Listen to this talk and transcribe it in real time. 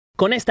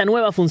Con esta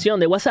nueva función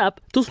de WhatsApp,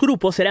 tus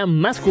grupos serán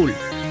más cool.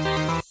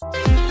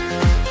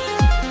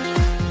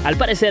 Al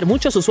parecer,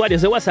 muchos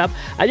usuarios de WhatsApp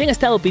habían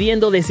estado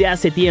pidiendo desde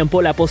hace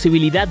tiempo la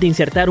posibilidad de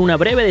insertar una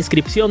breve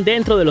descripción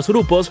dentro de los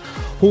grupos,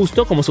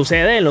 justo como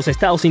sucede en los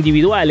estados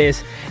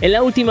individuales. En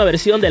la última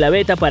versión de la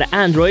beta para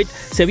Android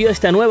se vio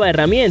esta nueva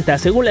herramienta.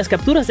 Según las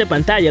capturas de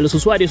pantalla, los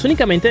usuarios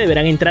únicamente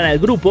deberán entrar al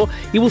grupo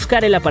y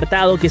buscar el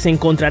apartado que se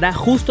encontrará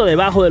justo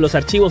debajo de los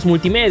archivos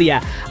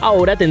multimedia.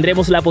 Ahora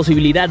tendremos la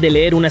posibilidad de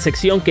leer una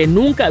sección que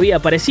nunca había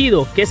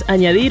aparecido, que es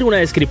añadir una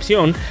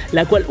descripción,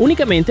 la cual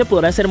únicamente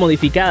podrá ser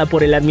modificada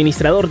por el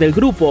administrador del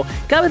grupo.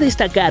 Cabe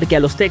destacar que a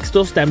los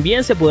textos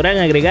también se podrán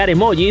agregar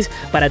emojis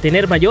para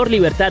tener mayor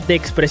libertad de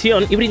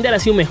expresión y brindar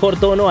así un mejor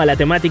tono a la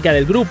temática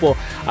del grupo.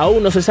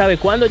 Aún no se sabe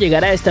cuándo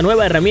llegará esta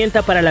nueva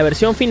herramienta para la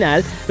versión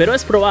final, pero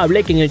es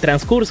probable que en el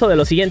transcurso de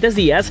los siguientes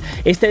días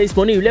esté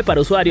disponible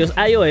para usuarios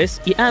iOS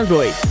y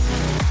Android.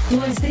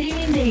 Tu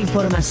streaming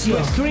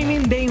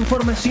de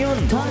información.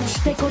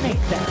 Touch te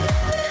conecta.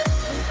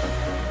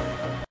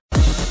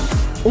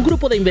 Un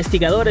grupo de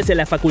investigadores de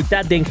la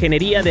Facultad de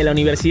Ingeniería de la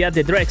Universidad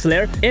de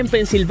Drexel en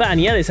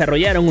Pensilvania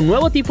desarrollaron un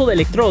nuevo tipo de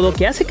electrodo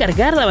que hace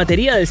cargar la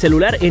batería del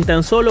celular en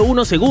tan solo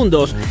unos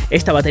segundos.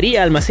 Esta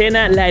batería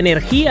almacena la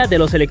energía de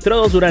los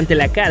electrodos durante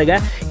la carga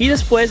y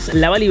después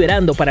la va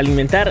liberando para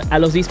alimentar a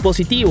los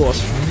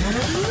dispositivos.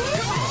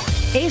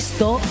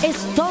 Esto es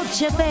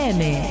Touch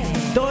FM.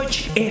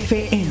 Touch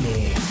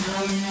FM.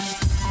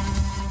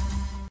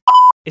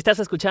 Estás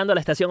escuchando la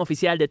estación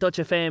oficial de Touch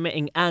FM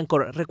en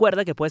Anchor.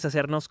 Recuerda que puedes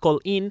hacernos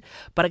call-in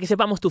para que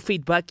sepamos tu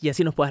feedback y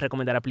así nos puedas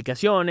recomendar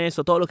aplicaciones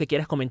o todo lo que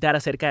quieras comentar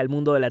acerca del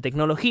mundo de la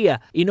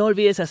tecnología. Y no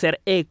olvides hacer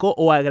eco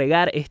o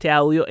agregar este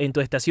audio en tu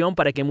estación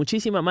para que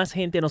muchísima más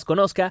gente nos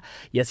conozca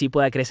y así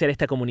pueda crecer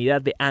esta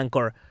comunidad de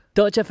Anchor.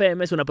 Touch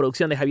FM es una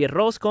producción de Javier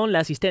Ross con la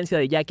asistencia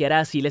de Jackie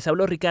Arasi. Les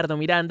habló Ricardo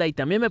Miranda y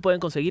también me pueden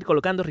conseguir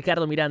colocando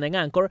Ricardo Miranda en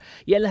Anchor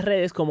y en las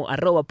redes como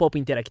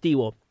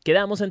 @popinteractivo.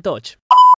 Quedamos en Touch.